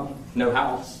job, no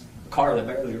house, a car that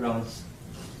barely runs,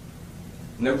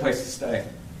 no place to stay.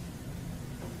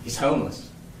 He's homeless.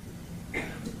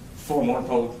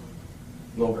 4-month-old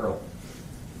little girl.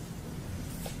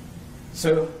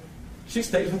 So she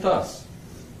stays with us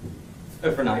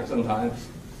overnight sometimes.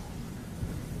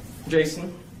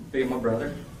 Jason, being my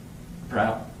brother,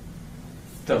 proud,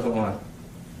 doesn't want to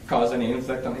cause any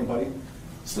inflict on anybody,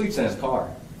 sleeps in his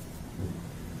car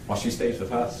while she stays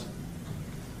with us.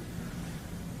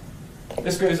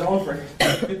 This goes on for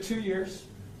a good 2 years.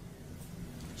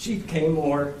 She became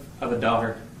more of a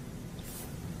daughter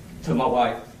to my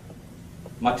wife,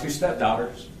 my 2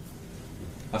 stepdaughters,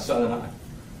 my son and I.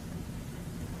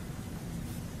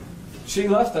 She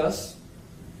left us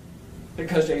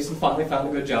because Jason finally found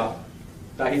a good job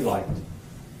that he liked,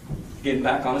 getting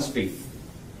back on his feet,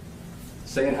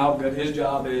 saying how good his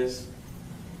job is,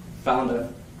 found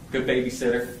a good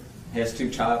babysitter, has 2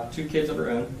 kids of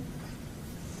her own,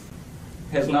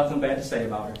 has nothing bad to say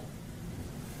about her.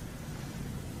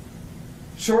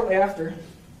 Shortly after,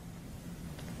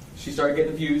 she started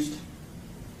getting abused.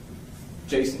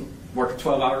 Jason working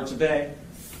 12 hours a day,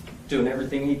 doing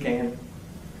everything he can,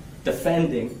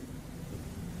 defending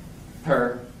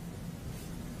her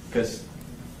because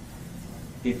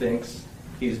he thinks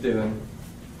he's doing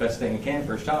the best thing he can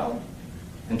for his child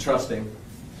and trusting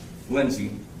Lindsay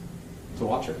to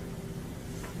watch her.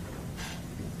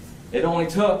 It only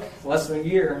took less than a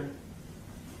year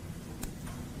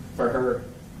for her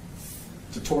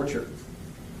to torture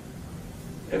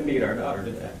and beat our daughter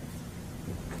to death.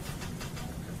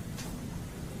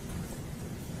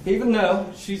 Even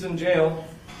though she's in jail,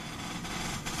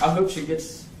 I hope she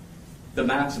gets the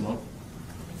maximum.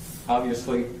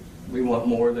 Obviously, we want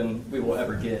more than we will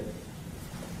ever get.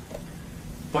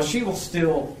 But she will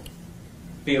still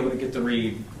be able to get to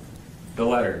read the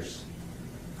letters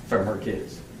from her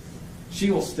kids. She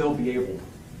will still be able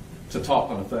to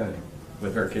talk on the phone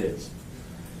with her kids.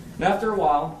 And after a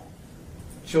while,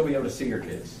 she'll be able to see her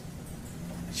kids.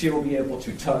 She will be able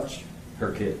to touch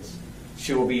her kids.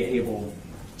 She will be able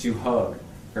to hug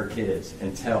her kids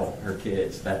and tell her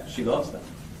kids that she loves them.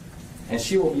 And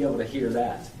she will be able to hear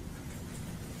that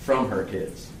from her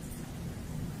kids.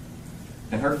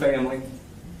 And her family,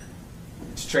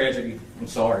 it's tragedy, I'm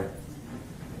sorry,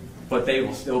 but they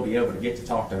will still be able to get to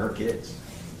talk to her kids.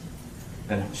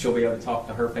 And she'll be able to talk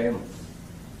to her family.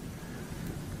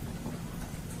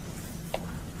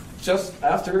 Just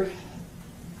after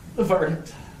the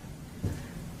verdict,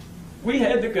 we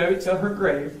had to go to her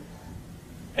grave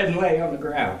and lay on the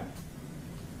ground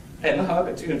and hug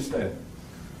a tombstone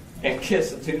and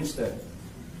kiss a tombstone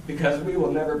because we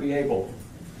will never be able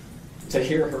to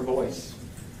hear her voice,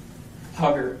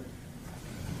 hug her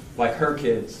like her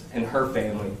kids and her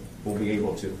family will be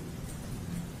able to.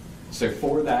 So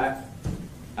for that,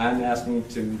 I'm asking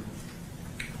to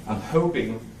I'm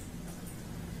hoping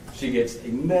she gets a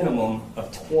minimum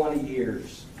of 20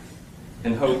 years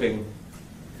and hoping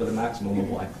for the maximum of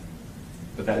life.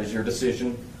 But that is your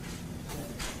decision.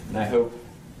 And I hope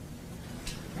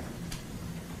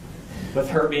with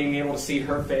her being able to see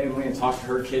her family and talk to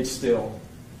her kids still,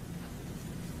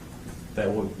 that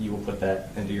you will put that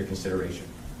into your consideration.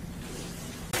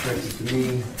 Thank you. To me,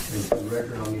 and for the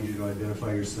record, I'll need you to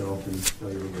identify yourself and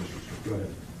tell your relationship. Go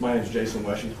ahead. My name is Jason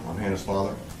Wesche. I'm Hannah's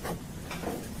father.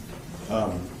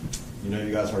 You know,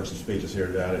 you guys heard some speeches here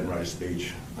today. I didn't write a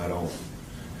speech.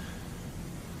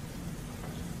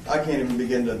 I can't even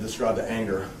begin to describe the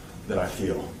anger that I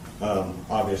feel.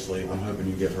 Obviously, I'm hoping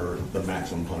you give her the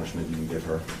maximum punishment you can give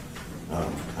her.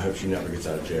 I hope she never gets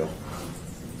out of jail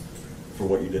for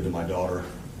what you did to my daughter.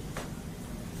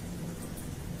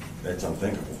 It's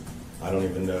unthinkable. I don't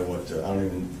even know I don't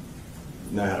even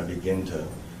know how to begin to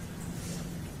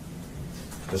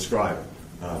describe it.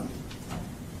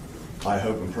 I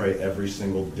hope and pray every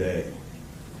single day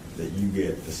that you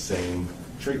get the same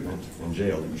treatment in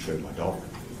jail that you showed my daughter.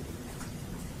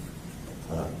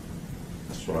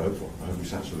 That's what I hope for. I hope you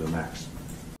sentence her to the max.